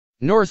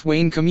North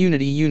Wayne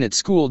Community Unit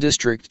School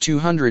District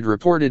 200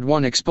 reported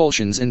 1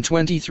 expulsions and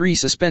 23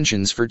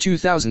 suspensions for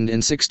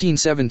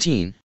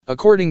 2016-17,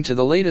 according to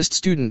the latest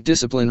student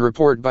discipline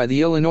report by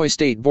the Illinois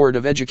State Board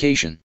of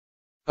Education.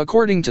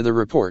 According to the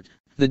report,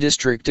 the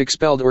district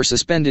expelled or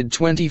suspended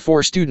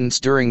 24 students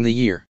during the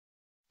year.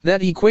 That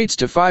equates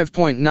to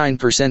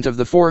 5.9% of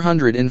the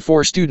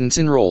 404 students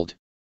enrolled.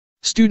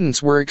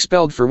 Students were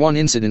expelled for 1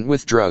 incident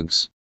with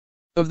drugs.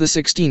 Of the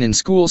 16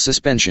 in-school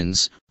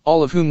suspensions,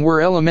 all of whom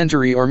were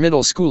elementary or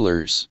middle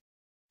schoolers.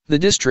 The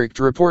district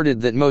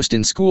reported that most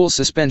in-school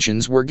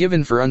suspensions were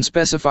given for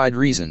unspecified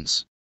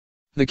reasons.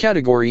 The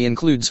category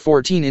includes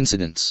 14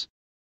 incidents.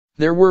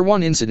 There were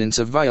 1 incidents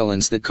of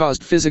violence that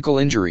caused physical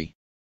injury.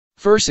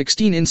 For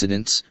 16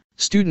 incidents,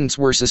 students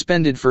were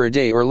suspended for a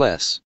day or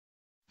less.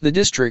 The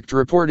district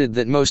reported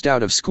that most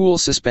out-of-school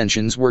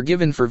suspensions were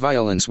given for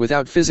violence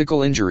without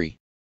physical injury.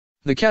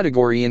 The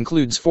category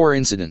includes 4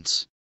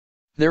 incidents.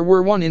 There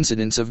were 1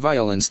 incident of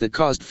violence that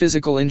caused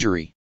physical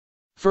injury.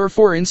 For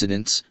 4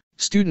 incidents,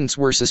 students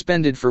were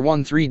suspended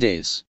for 3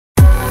 days.